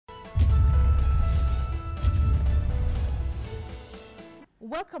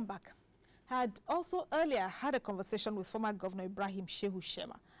Welcome back. Had also earlier had a conversation with former Governor Ibrahim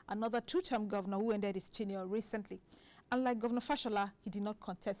Shema, another two-term governor who ended his tenure recently. Unlike Governor Fashola, he did not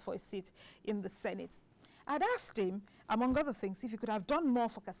contest for a seat in the Senate. I had asked him, among other things, if he could have done more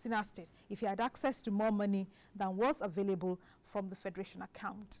for Katsina State if he had access to more money than was available from the Federation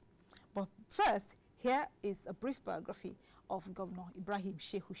account. But first, here is a brief biography of Governor Ibrahim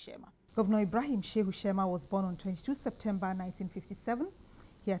Shema. Governor Ibrahim Shema was born on 22 September 1957.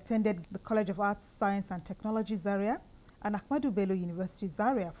 He attended the College of Arts, Science and Technology, Zaria, and Ahmadu Bello University,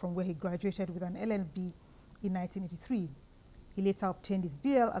 Zaria, from where he graduated with an LLB in 1983. He later obtained his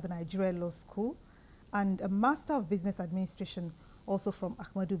BL at the Nigeria Law School and a Master of Business Administration, also from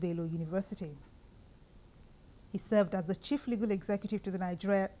Ahmadu Bello University. He served as the Chief Legal Executive to the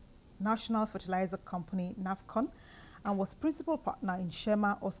Nigeria National Fertilizer Company, NAFCON, and was principal partner in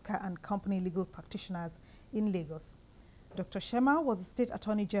Shema, Oscar and Company Legal Practitioners in Lagos. Dr. Shema was the State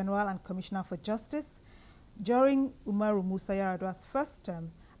Attorney General and Commissioner for Justice during Umaru Musa Yar'Adua's first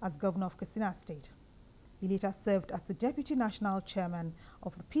term as Governor of Katsina State. He later served as the Deputy National Chairman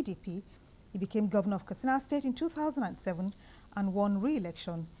of the PDP. He became Governor of Katsina State in 2007 and won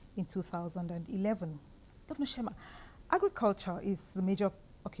re-election in 2011. Governor Shema, agriculture is the major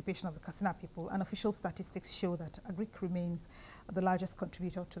occupation of the Katsina people, and official statistics show that agric remains the largest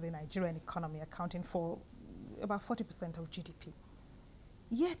contributor to the Nigerian economy, accounting for about 40% of GDP.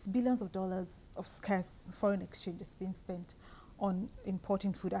 Yet billions of dollars of scarce foreign exchange is being spent on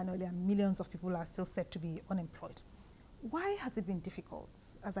importing food annually, and millions of people are still said to be unemployed. Why has it been difficult,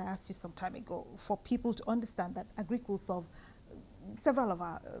 as I asked you some time ago, for people to understand that agric will solve several of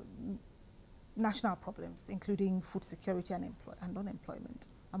our national problems, including food security and unemployment,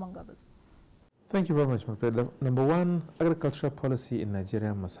 among others? Thank you very much, my friend. Number one, agricultural policy in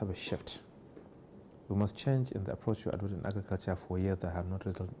Nigeria must have a shift. We must change in the approach we adopt in agriculture for years that have not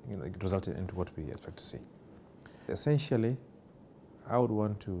resulted into what we expect to see. Essentially, I would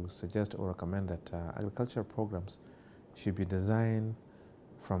want to suggest or recommend that agricultural programs should be designed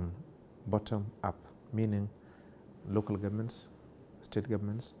from bottom up, meaning local governments, state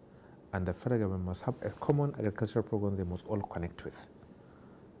governments, and the federal government must have a common agricultural program they must all connect with.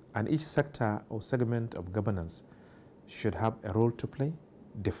 And each sector or segment of governance should have a role to play,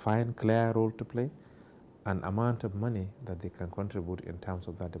 define clear role to play, and amount of money that they can contribute in terms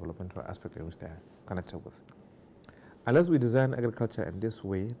of that developmental aspect in which they are connected with. Unless we design agriculture in this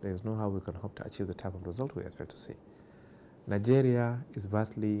way, there is no how we can hope to achieve the type of result we expect to see. Nigeria is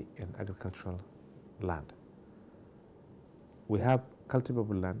vastly an agricultural land. We have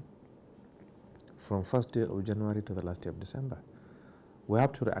cultivable land from first day of January to the last day of December. We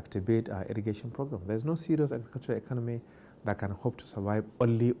have to reactivate our irrigation program. There is no serious agricultural economy that can hope to survive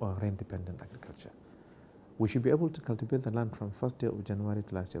only on rain-dependent agriculture. We should be able to cultivate the land from first day of January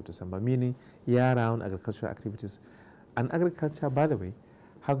to last day of December, meaning year-round agricultural activities. And agriculture, by the way,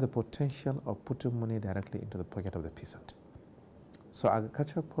 has the potential of putting money directly into the pocket of the peasant. So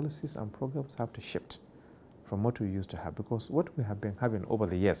agricultural policies and programs have to shift from what we used to have, because what we have been having over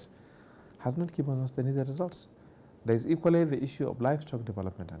the years has not given us the needed results. There is equally the issue of livestock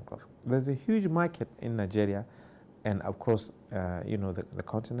development and growth. There's a huge market in Nigeria and across the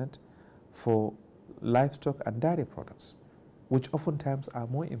continent for livestock and dairy products, which oftentimes are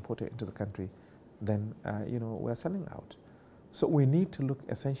more imported into the country than we're selling out. So we need to look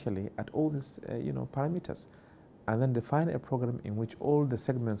essentially at all these parameters and then define a program in which all the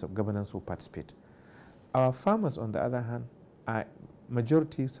segments of governance will participate. Our farmers, on the other hand, are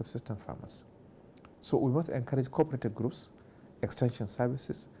majority subsistence farmers. So we must encourage cooperative groups, extension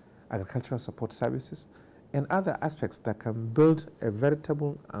services, agricultural support services, and other aspects that can build a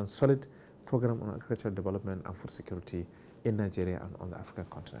veritable and solid program on agricultural development and food security in Nigeria and on the African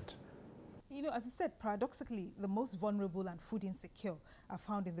continent. You know, as you said, paradoxically, the most vulnerable and food insecure are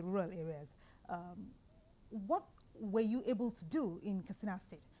found in the rural areas. What were you able to do in Katsina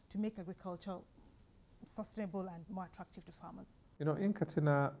State to make agriculture sustainable and more attractive to farmers? You know, in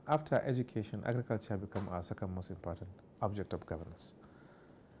Katsina, after education, agriculture became our second most important object of governance.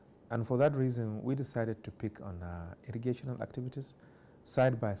 And for that reason, we decided to pick on irrigational activities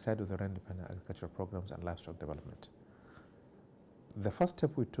side by side with the rain-dependent agricultural programs and livestock development. The first step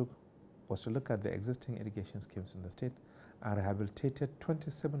we took was to look at the existing irrigation schemes in the state and rehabilitated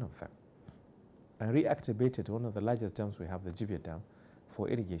 27 of them and reactivated one of the largest dams we have, the Jibia Dam, for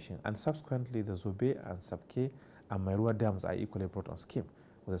irrigation, and subsequently the Zobe and Sabke and Mairua dams are equally brought on scheme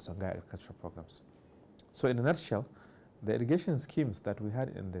with the Songhai agricultural programs. So in a nutshell, the irrigation schemes that we had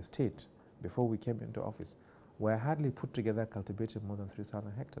in the state before we came into office were hardly put together, cultivated more than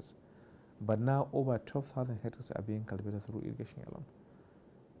 3,000 hectares. But now over 12,000 hectares are being cultivated through irrigation alone.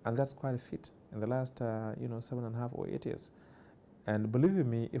 And that's quite a feat in the last, 7.5 or 8 years. And believe you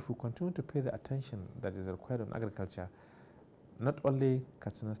me, if we continue to pay the attention that is required on agriculture, not only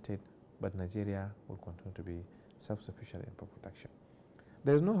Katsina State, but Nigeria will continue to be self-sufficient in food production.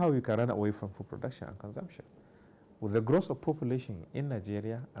 There is no how we can run away from food production and consumption. With the growth of population in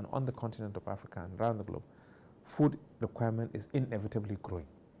Nigeria and on the continent of Africa and around the globe, food requirement is inevitably growing.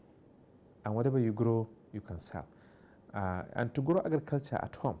 And whatever you grow, you can sell. And to grow agriculture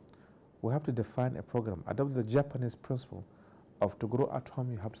at home, we have to define a program, adopt the Japanese principle of to grow at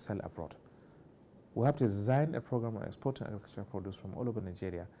home, you have to sell abroad. We have to design a program of exporting agricultural produce from all over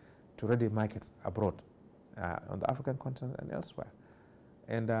Nigeria to ready markets abroad, on the African continent and elsewhere.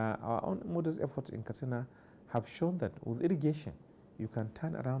 And our own modest efforts in Katsina have shown that with irrigation, you can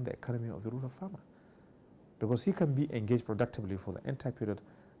turn around the economy of the rural farmer, because he can be engaged productively for the entire period,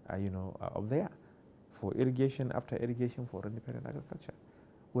 of the year, for irrigation, after irrigation, for independent agriculture.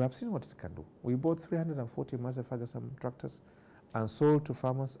 We have seen what it can do. We bought 340 Massey Ferguson tractors and sold to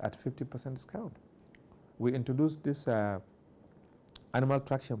farmers at 50% discount. We introduced this animal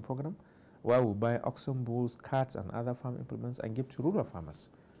traction program where we buy oxen, bulls, carts, and other farm implements and give to rural farmers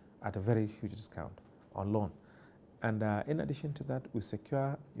at a very huge discount on loan. And in addition to that, we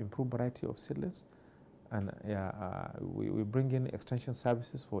secure improved variety of seedlings, and we bring in extension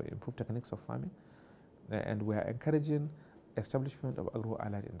services for improved techniques of farming, and we are encouraging establishment of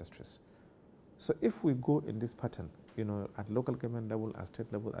agro-allied industries. So if we go in this pattern, at local government level, at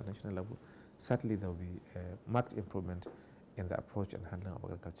state level, at national level, certainly there will be a marked improvement in the approach and handling of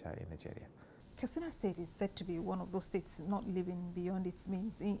agriculture in Nigeria. Katsina State is said to be one of those states not living beyond its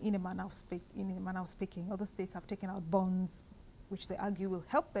means, in a manner of speaking. Other states have taken out bonds, which they argue will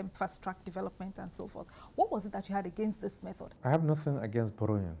help them fast-track development and so forth. What was it that you had against this method? I have nothing against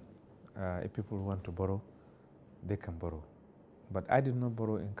borrowing. If people want to borrow, they can borrow. But I did not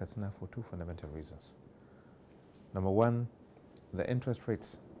borrow in Katsina for two fundamental reasons. Number one, the interest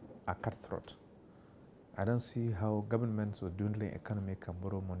rates are cutthroat. I don't see how governments with dwindling economy can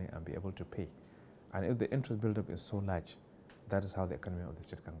borrow money and be able to pay. And if the interest buildup is so large, that is how the economy of the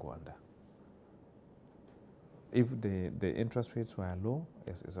state can go under. If the interest rates were low,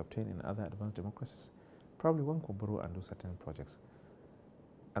 as is obtained in other advanced democracies, probably one could borrow and do certain projects.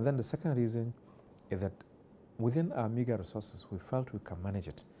 And then the second reason is that within our meager resources, we felt we can manage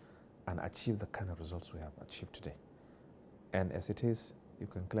it and achieve the kind of results we have achieved today. And as it is, you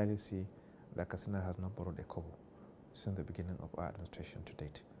can clearly see that Katsina has not borrowed a kobo since the beginning of our administration to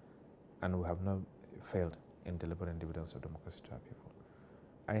date. And we have not failed in delivering dividends of democracy to our people.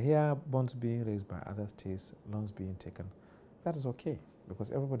 I hear bonds being raised by other states, loans being taken. That is okay, because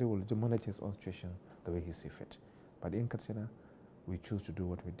everybody will manage his own situation the way he sees fit. But in Katsina, we choose to do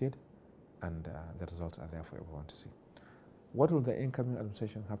what we did, and the results are there for everyone to see. What will the incoming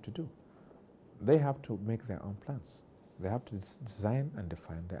administration have to do? They have to make their own plans. They have to design and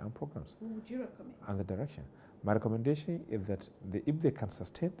define their own programs. What would you recommend? And the direction. My recommendation is that if they can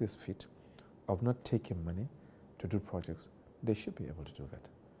sustain this feat of not taking money to do projects, they should be able to do that.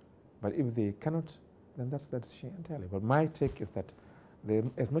 But if they cannot, then that's the decision entirely. But my take is that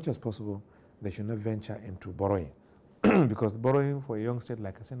as much as possible, they should not venture into borrowing. Because borrowing for a young state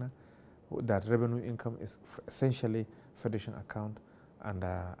like Katsina, that revenue income is essentially federation account and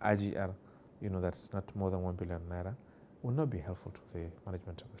IGR, that's not more than 1 billion naira, will not be helpful to the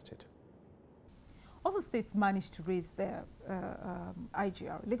management of the state. Other states managed to raise their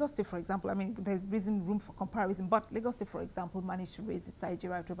IGR. Lagos State, for example, there isn't room for comparison, but Lagos State, for example, managed to raise its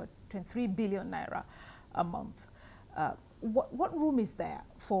IGR to about 23 billion naira a month. What room is there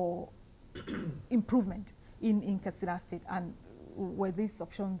for improvement in Katsina State, and were these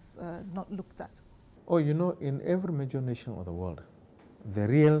options not looked at? Oh, in every major nation of the world, the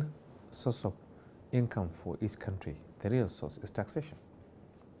real source of income for each country, the real source is taxation.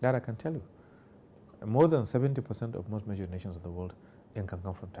 That I can tell you. More than 70% of most major nations of the world, income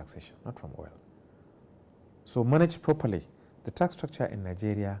comes from taxation, not from oil. So managed properly, the tax structure in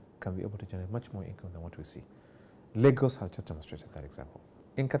Nigeria can be able to generate much more income than what we see. Lagos has just demonstrated that example.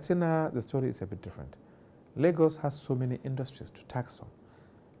 In Katsina, the story is a bit different. Lagos has so many industries to tax on.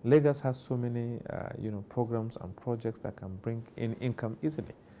 Lagos has so many programs and projects that can bring in income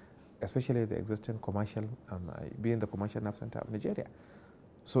easily, especially the existing commercial, being the commercial nerve center of Nigeria.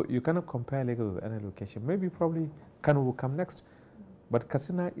 So you cannot compare Lagos with any location. Maybe probably Kano will come next. But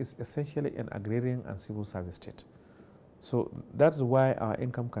Katsina is essentially an agrarian and civil service state. So that's why our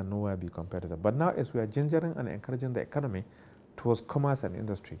income can nowhere be compared to that. But now as we are gingering and encouraging the economy towards commerce and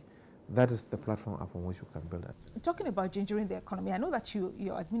industry, That is the platform upon which we can build it. Talking about gingering the economy, I know that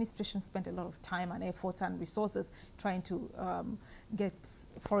your administration spent a lot of time and effort and resources trying to get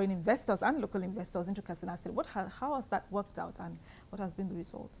foreign investors and local investors into Katsina State. How has that worked out, and what has been the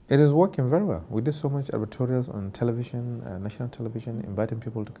results? It is working very well. We did so much advertorials on television, national television, inviting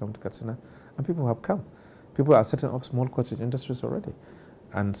people to come to Katsina, and people have come. People are setting up small cottage industries already,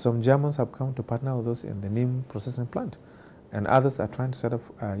 and some Germans have come to partner with us in the neem processing plant. And others are trying to set up,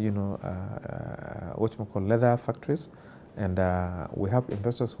 what you call leather factories. And we have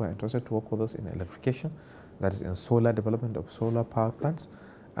investors who are interested to work with us in electrification, that is in solar development of solar power plants.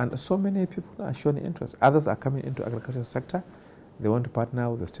 And so many people are showing interest. Others are coming into agricultural sector. They want to partner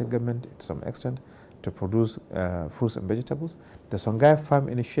with the state government to some extent to produce fruits and vegetables. The Songhai Farm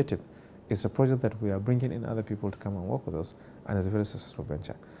Initiative is a project that we are bringing in other people to come and work with us, and it's a very successful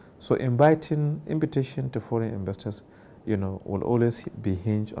venture. So invitation to foreign investors will always be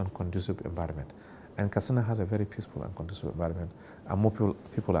hinged on conducive environment. And Katsina has a very peaceful and conducive environment, and more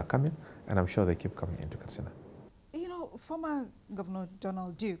people are coming, and I'm sure they keep coming into Katsina. Former Governor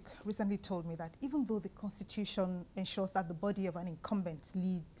Donald Duke recently told me that even though the Constitution ensures that the body of an incumbent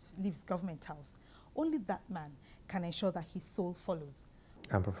leaves government house, only that man can ensure that his soul follows.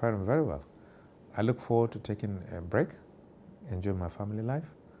 I'm preparing very well. I look forward to taking a break, enjoy my family life,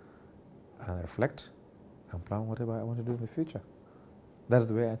 and reflect and plan whatever I want to do in the future. That's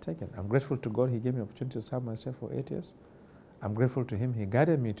the way I take it. I'm grateful to God. He gave me opportunity to serve myself for 8 years. I'm grateful to him. He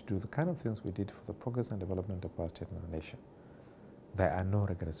guided me to do the kind of things we did for the progress and development of our state and our nation. There are no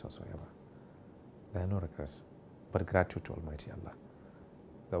regrets whatsoever. There are no regrets, but gratitude to Almighty Allah.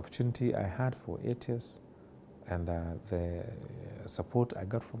 The opportunity I had for 8 years and the support I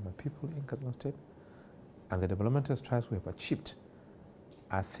got from my people in Katsina State and the developmental strides we have achieved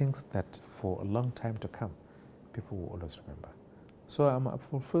are things that for a long time to come, people will always remember. So I'm a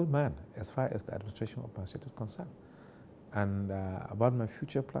fulfilled man as far as the administration of my state is concerned. And about my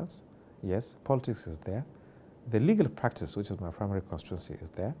future plans, yes, politics is there. The legal practice, which is my primary constituency, is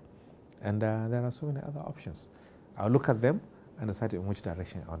there. And there are so many other options. I'll look at them and decide in which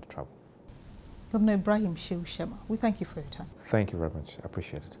direction I want to travel. Governor Ibrahim Shema, we thank you for your time. Thank you very much. I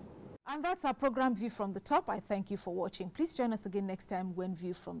appreciate it. And that's our program View from the Top. I thank you for watching. Please join us again next time when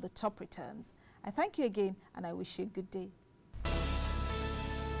View from the Top returns. I thank you again, and I wish you a good day.